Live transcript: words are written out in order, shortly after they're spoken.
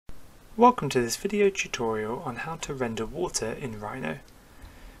Welcome to this video tutorial on how to render water in Rhino.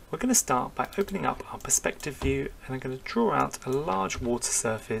 We're going to start by opening up our perspective view, and I'm going to draw out a large water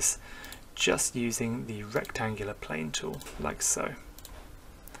surface just using the rectangular plane tool, like so.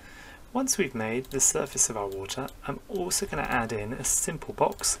 Once we've made the surface of our water, I'm also going to add in a simple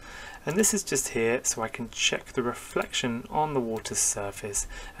box, and this is just here so I can check the reflection on the water's surface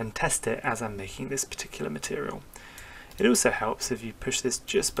and test it as I'm making this particular material. It also helps if you push this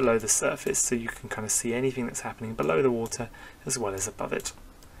just below the surface so you can kind of see anything that's happening below the water as well as above it.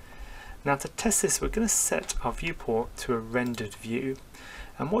 Now to test this, we're going to set our viewport to a rendered view.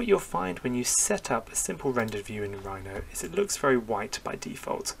 And what you'll find when you set up a simple rendered view in Rhino is it looks very white by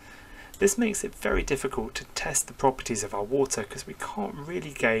default. This makes it very difficult to test the properties of our water because we can't really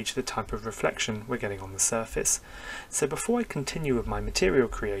gauge the type of reflection we're getting on the surface. So before I continue with my material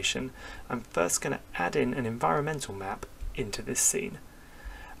creation, I'm first going to add in an environmental map into this scene.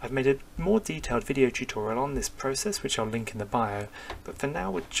 I've made a more detailed video tutorial on this process which I'll link in the bio, but for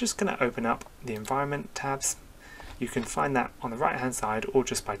now we're just going to open up the environment tabs. You can find that on the right hand side or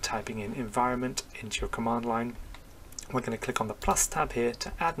just by typing in environment into your command line. We're going to click on the plus tab here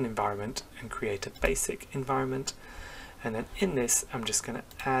to add an environment and create a basic environment, and then in this I'm just going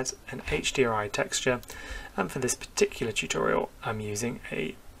to add an HDRI texture, and for this particular tutorial I'm using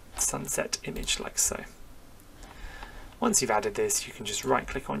a sunset image like so. Once you've added this, you can just right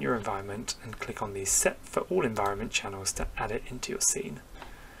click on your environment and click on the set for all environment channels to add it into your scene.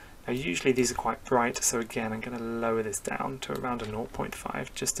 Now usually these are quite bright, so again I'm going to lower this down to around a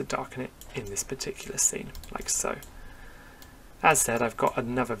 0.5 just to darken it in this particular scene like so. As said, I've got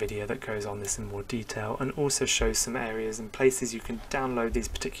another video that goes on this in more detail and also shows some areas and places you can download these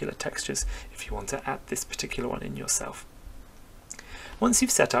particular textures if you want to add this particular one in yourself. Once you've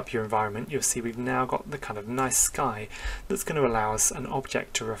set up your environment, you'll see we've now got the kind of nice sky that's going to allow us an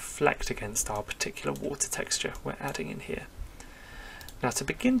object to reflect against our particular water texture we're adding in here. Now to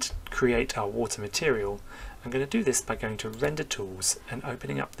begin to create our water material, I'm going to do this by going to Render Tools and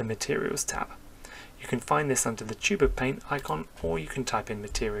opening up the Materials tab. You can find this under the tube of paint icon, or you can type in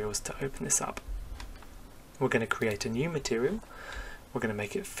materials to open this up. We're going to create a new material, we're going to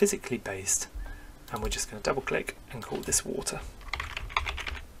make it physically based, and we're just going to double click and call this water.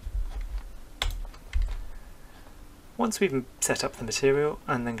 Once we've set up the material,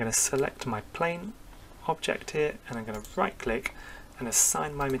 I'm then going to select my plane object here, and I'm going to right click and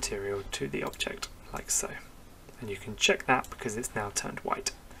assign my material to the object like so. And you can check that because it's now turned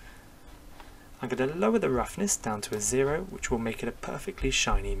white. I'm going to lower the roughness down to a 0, which will make it a perfectly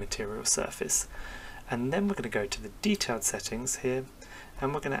shiny material surface. And then we're going to go to the detailed settings here,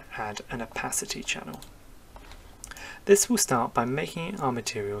 and we're going to add an opacity channel. This will start by making our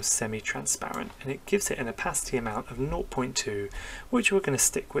material semi-transparent, and it gives it an opacity amount of 0.2, which we're going to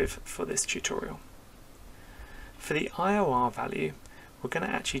stick with for this tutorial. For the IOR value, we're going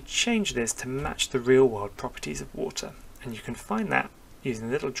to actually change this to match the real world properties of water, and you can find that using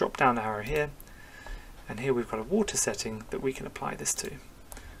the little drop down arrow here. And here we've got a water setting that we can apply this to.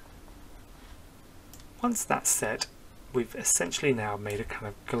 Once that's set, we've essentially now made a kind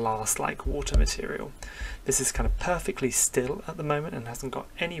of glass-like water material. This is kind of perfectly still at the moment and hasn't got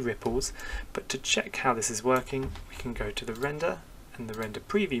any ripples, but to check how this is working, we can go to the render and the render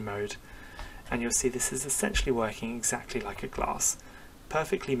preview mode, and you'll see this is essentially working exactly like a glass,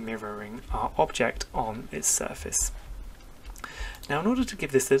 perfectly mirroring our object on its surface. Now in order to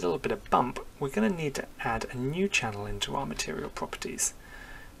give this a little bit of bump, we're going to need to add a new channel into our material properties.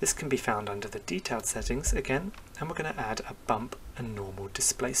 This can be found under the detailed settings again, and we're going to add a bump and normal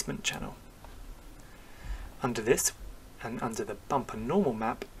displacement channel. Under this and under the bump and normal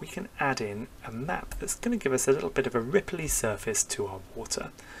map, we can add in a map that's going to give us a little bit of a ripply surface to our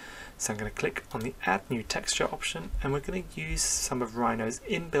water. So I'm going to click on the add new texture option, and we're going to use some of Rhino's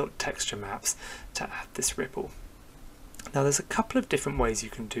inbuilt texture maps to add this ripple. Now there's a couple of different ways you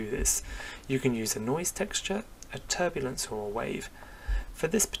can do this. You can use a noise texture, a turbulence, or a wave. For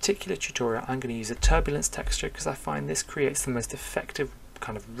this particular tutorial I'm going to use a turbulence texture because I find this creates the most effective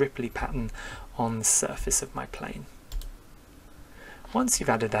kind of ripply pattern on the surface of my plane. Once you've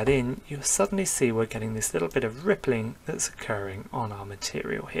added that in, you'll suddenly see we're getting this little bit of rippling that's occurring on our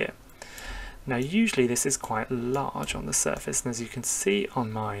material here. Now usually this is quite large on the surface, and as you can see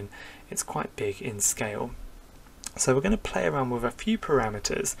on mine it's quite big in scale. So we're going to play around with a few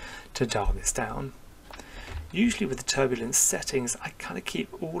parameters to dial this down. Usually with the turbulence settings I kind of keep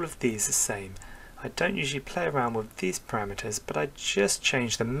all of these the same. I don't usually play around with these parameters, but I just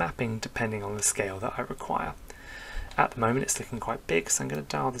change the mapping depending on the scale that I require. At the moment it's looking quite big, so I'm going to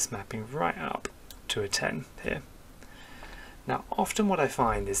dial this mapping right up to a 10 here. Now often what I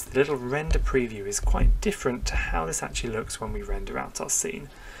find is the little render preview is quite different to how this actually looks when we render out our scene.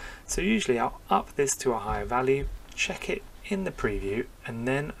 So usually I'll up this to a higher value, check it in the preview, and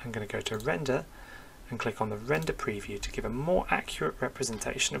then I'm going to go to render and click on the render preview to give a more accurate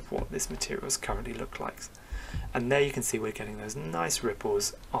representation of what this materials currently look like. And there you can see we're getting those nice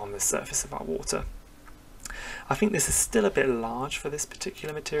ripples on the surface of our water. I think this is still a bit large for this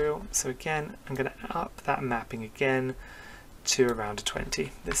particular material, so again I'm going to up that mapping again to around a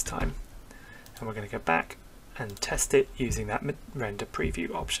 20 this time, and we're going to go back and test it using that render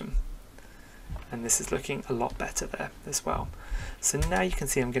preview option, and this is looking a lot better there as well. So now you can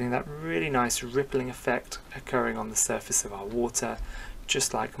see I'm getting that really nice rippling effect occurring on the surface of our water,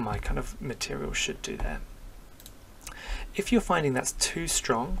 just like my kind of material should do there. If you're finding that's too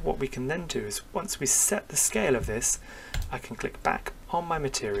strong, what we can then do is, once we set the scale of this, I can click back on my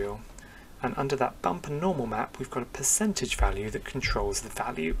material, and under that bump and normal map we've got a percentage value that controls the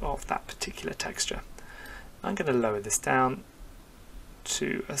value of that particular texture. I'm going to lower this down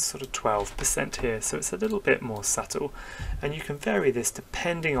to a sort of 12% here, so it's a little bit more subtle, and you can vary this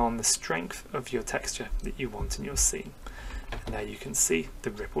depending on the strength of your texture that you want in your scene. And there you can see the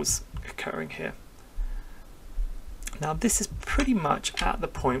ripples occurring here. Now this is pretty much at the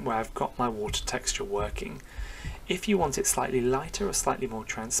point where I've got my water texture working. If you want it slightly lighter or slightly more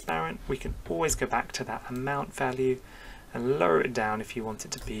transparent, we can always go back to that amount value and lower it down if you want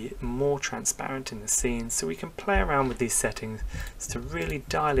it to be more transparent in the scene, so we can play around with these settings to really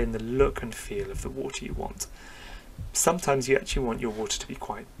dial in the look and feel of the water you want. Sometimes you actually want your water to be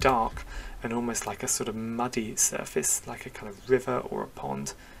quite dark and almost like a sort of muddy surface, like a kind of river or a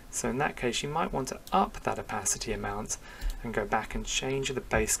pond. So in that case you might want to up that opacity amount and go back and change the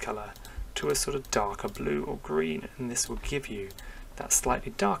base color to a sort of darker blue or green, and this will give you that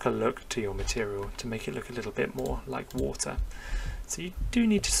slightly darker look to your material to make it look a little bit more like water. So you do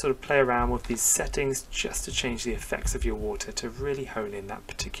need to sort of play around with these settings just to change the effects of your water to really hone in that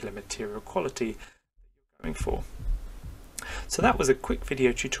particular material quality that you're going for. So that was a quick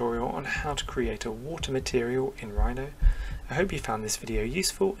video tutorial on how to create a water material in Rhino. I hope you found this video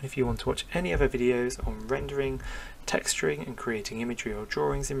useful, and if you want to watch any other videos on rendering, texturing and creating imagery or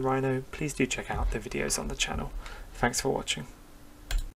drawings in Rhino, please do check out the videos on the channel. Thanks for watching.